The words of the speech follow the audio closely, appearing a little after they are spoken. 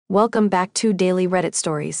Welcome back to Daily Reddit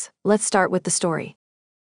Stories. Let's start with the story.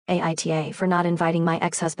 AITA for not inviting my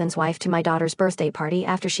ex-husband's wife to my daughter's birthday party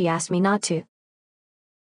after she asked me not to.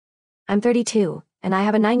 I'm 32, and I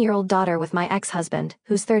have a 9-year-old daughter with my ex-husband,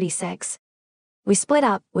 who's 36. We split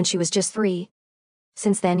up when she was just 3.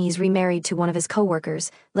 Since then he's remarried to one of his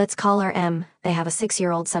co-workers, let's call her M. They have a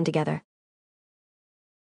 6-year-old son together.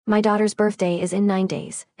 My daughter's birthday is in 9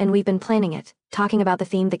 days, and we've been planning it, talking about the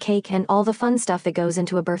theme, the cake, and all the fun stuff that goes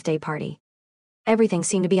into a birthday party. Everything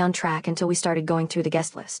seemed to be on track until we started going through the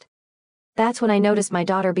guest list. That's when I noticed my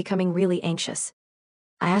daughter becoming really anxious.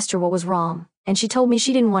 I asked her what was wrong, and she told me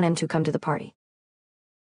she didn't want him to come to the party.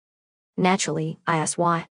 Naturally, I asked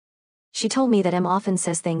why. She told me that M often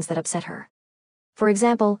says things that upset her. For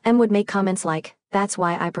example, M would make comments like, "That's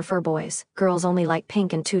why I prefer boys, girls only like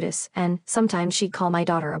pink and tutus," and sometimes she'd call my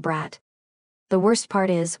daughter a brat. The worst part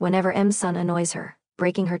is, whenever M's son annoys her,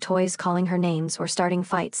 breaking her toys, calling her names, or starting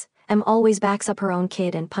fights, M always backs up her own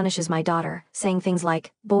kid and punishes my daughter, saying things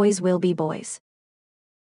like, "Boys will be boys."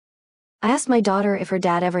 I asked my daughter if her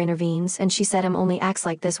dad ever intervenes, and she said M only acts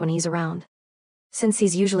like this when he's around. Since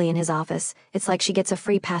he's usually in his office, it's like she gets a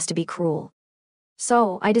free pass to be cruel.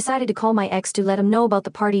 So, I decided to call my ex to let him know about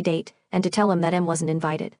the party date, and to tell him that M wasn't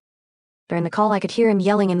invited. During the call I could hear him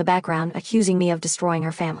yelling in the background, accusing me of destroying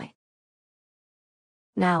her family.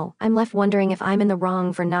 Now, I'm left wondering if I'm in the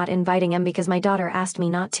wrong for not inviting M because my daughter asked me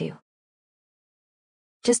not to.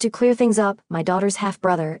 Just to clear things up, my daughter's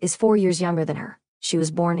half-brother is 4 years younger than her. She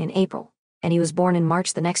was born in April, and he was born in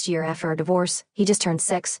March the next year after our divorce. He just turned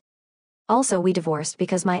 6. Also, we divorced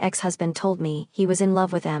because my ex-husband told me he was in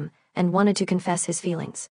love with M and wanted to confess his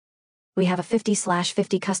feelings. We have a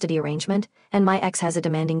 50/50 custody arrangement, and my ex has a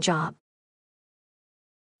demanding job.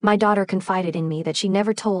 My daughter confided in me that she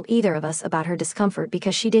never told either of us about her discomfort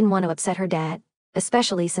because she didn't want to upset her dad,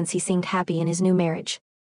 especially since he seemed happy in his new marriage.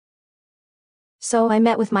 So I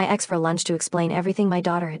met with my ex for lunch to explain everything my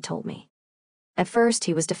daughter had told me. At first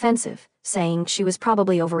he was defensive, saying she was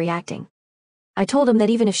probably overreacting. I told him that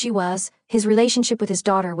even if she was, his relationship with his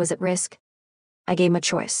daughter was at risk. I gave him a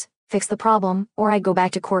choice: fix the problem, or I'd go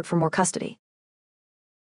back to court for more custody.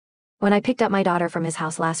 When I picked up my daughter from his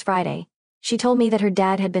house last Friday, she told me that her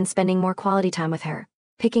dad had been spending more quality time with her,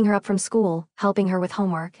 picking her up from school, helping her with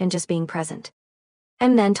homework, and just being present.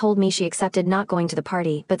 And then told me she accepted not going to the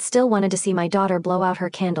party but still wanted to see my daughter blow out her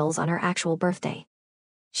candles on her actual birthday.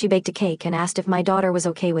 She baked a cake and asked if my daughter was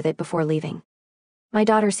okay with it before leaving. My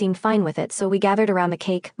daughter seemed fine with it, so we gathered around the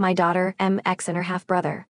cake, my daughter, M, ex, and her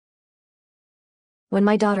half-brother. When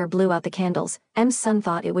my daughter blew out the candles, M's son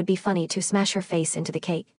thought it would be funny to smash her face into the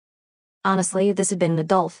cake. Honestly, if this had been an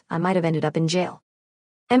adult, I might have ended up in jail.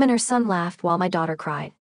 M and her son laughed while my daughter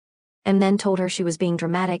cried. M then told her she was being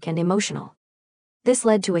dramatic and emotional. This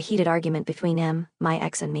led to a heated argument between M, my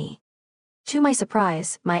ex, and me. To my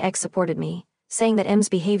surprise, my ex supported me, saying that M's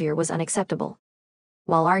behavior was unacceptable.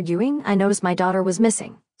 While arguing, I noticed my daughter was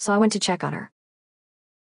missing, so I went to check on her.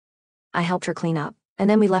 I helped her clean up, and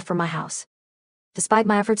then we left for my house. Despite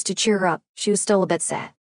my efforts to cheer her up, she was still a bit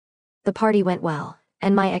sad. The party went well,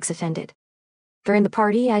 and my ex attended. During the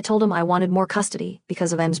party, I told him I wanted more custody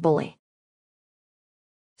because of M's bully.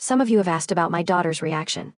 Some of you have asked about my daughter's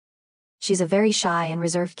reaction. She's a very shy and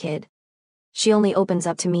reserved kid. She only opens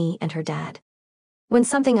up to me and her dad. When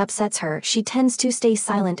something upsets her, she tends to stay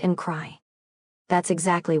silent and cry. That's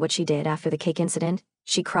exactly what she did after the cake incident.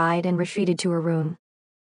 She cried and retreated to her room.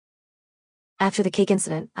 After the cake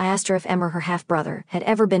incident, I asked her if M or her half-brother had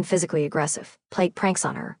ever been physically aggressive, played pranks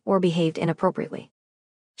on her, or behaved inappropriately.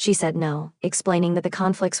 She said no, explaining that the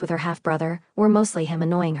conflicts with her half-brother were mostly him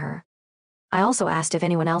annoying her. I also asked if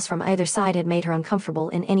anyone else from either side had made her uncomfortable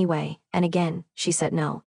in any way, and again, she said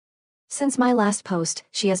no. Since my last post,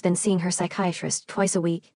 she has been seeing her psychiatrist twice a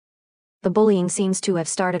week. The bullying seems to have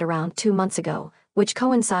started around 2 months ago, which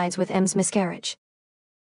coincides with M's miscarriage.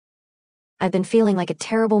 I've been feeling like a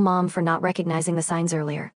terrible mom for not recognizing the signs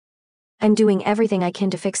earlier. I'm doing everything I can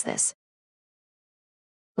to fix this.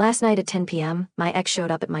 Last night at 10 p.m., my ex showed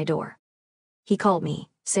up at my door. He called me,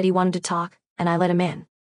 said he wanted to talk, and I let him in.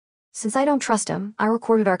 Since I don't trust him, I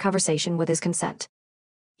recorded our conversation with his consent.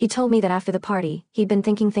 He told me that after the party, he'd been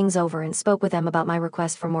thinking things over and spoke with them about my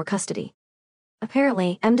request for more custody.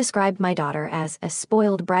 Apparently, M described my daughter as a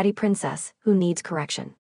spoiled, bratty princess who needs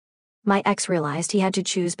correction. My ex realized he had to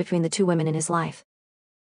choose between the 2 women in his life.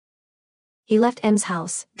 He left M's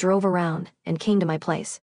house, drove around, and came to my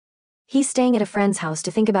place. He's staying at a friend's house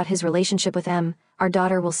to think about his relationship with M. Our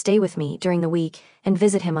daughter will stay with me during the week and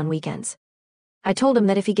visit him on weekends. I told him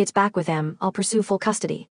that if he gets back with M, I'll pursue full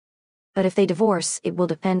custody. But if they divorce, it will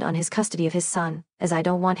depend on his custody of his son, as I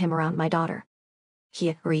don't want him around my daughter. he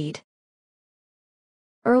agreed.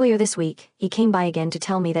 Earlier this week, he came by again to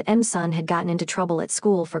tell me that M's son had gotten into trouble at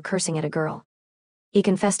school for cursing at a girl. He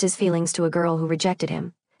confessed his feelings to a girl who rejected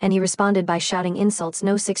him, and he responded by shouting insults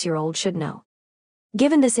no 6-year-old should know.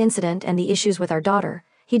 Given this incident and the issues with our daughter,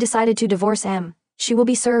 he decided to divorce M. She will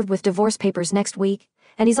be served with divorce papers next week,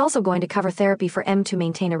 and he's also going to cover therapy for M to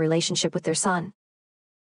maintain a relationship with their son.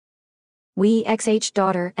 We, XH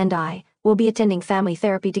daughter and I, will be attending family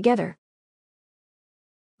therapy together.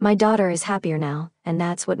 My daughter is happier now, and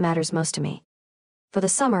that's what matters most to me. For the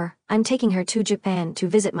summer, I'm taking her to Japan to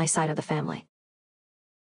visit my side of the family.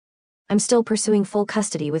 I'm still pursuing full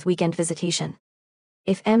custody with weekend visitation.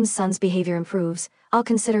 If M's son's behavior improves, I'll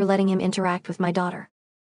consider letting him interact with my daughter.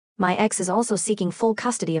 My ex is also seeking full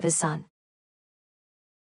custody of his son.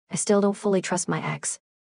 I still don't fully trust my ex.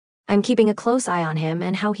 I'm keeping a close eye on him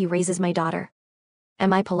and how he raises my daughter.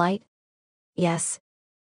 Am I polite? Yes.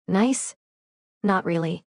 Nice? Not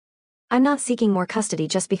really. I'm not seeking more custody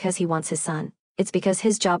just because he wants his son. It's because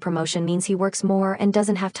his job promotion means he works more and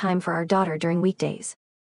doesn't have time for our daughter during weekdays.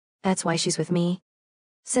 That's why she's with me.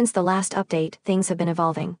 Since the last update, things have been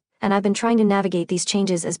evolving, and I've been trying to navigate these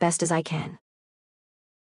changes as best as I can.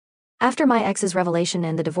 After my ex's revelation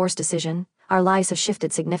and the divorce decision, our lives have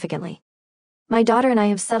shifted significantly. My daughter and I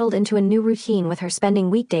have settled into a new routine with her spending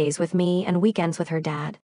weekdays with me and weekends with her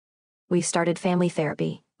dad. We've started family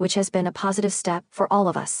therapy, which has been a positive step for all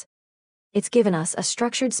of us. It's given us a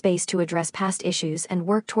structured space to address past issues and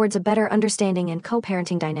work towards a better understanding and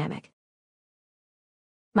co-parenting dynamic.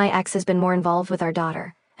 My ex has been more involved with our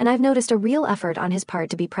daughter, and I've noticed a real effort on his part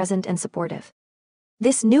to be present and supportive.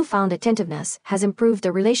 This newfound attentiveness has improved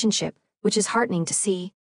the relationship, which is heartening to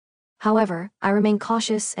see. However, I remain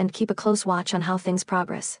cautious and keep a close watch on how things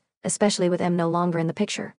progress, especially with M no longer in the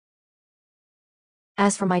picture.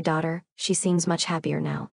 As for my daughter, she seems much happier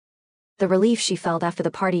now. The relief she felt after the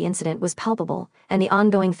party incident was palpable, and the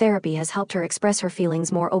ongoing therapy has helped her express her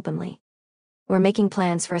feelings more openly. We're making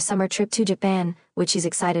plans for a summer trip to Japan, which she's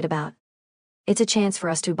excited about. It's a chance for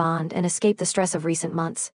us to bond and escape the stress of recent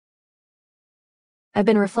months. I've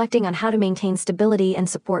been reflecting on how to maintain stability and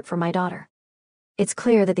support for my daughter. It's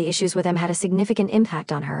clear that the issues with M had a significant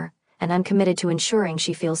impact on her, and I'm committed to ensuring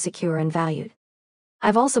she feels secure and valued.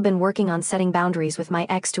 I've also been working on setting boundaries with my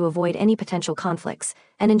ex to avoid any potential conflicts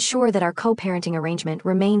and ensure that our co-parenting arrangement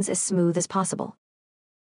remains as smooth as possible.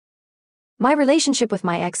 My relationship with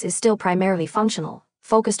my ex is still primarily functional,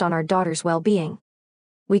 focused on our daughter's well-being.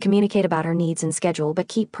 We communicate about her needs and schedule but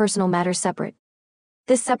keep personal matters separate.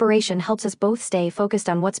 This separation helps us both stay focused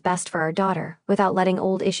on what's best for our daughter without letting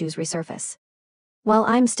old issues resurface. While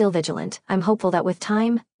I'm still vigilant, I'm hopeful that with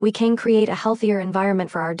time, we can create a healthier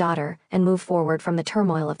environment for our daughter and move forward from the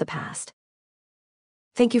turmoil of the past.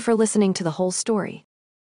 Thank you for listening to the whole story.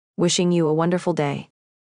 Wishing you a wonderful day.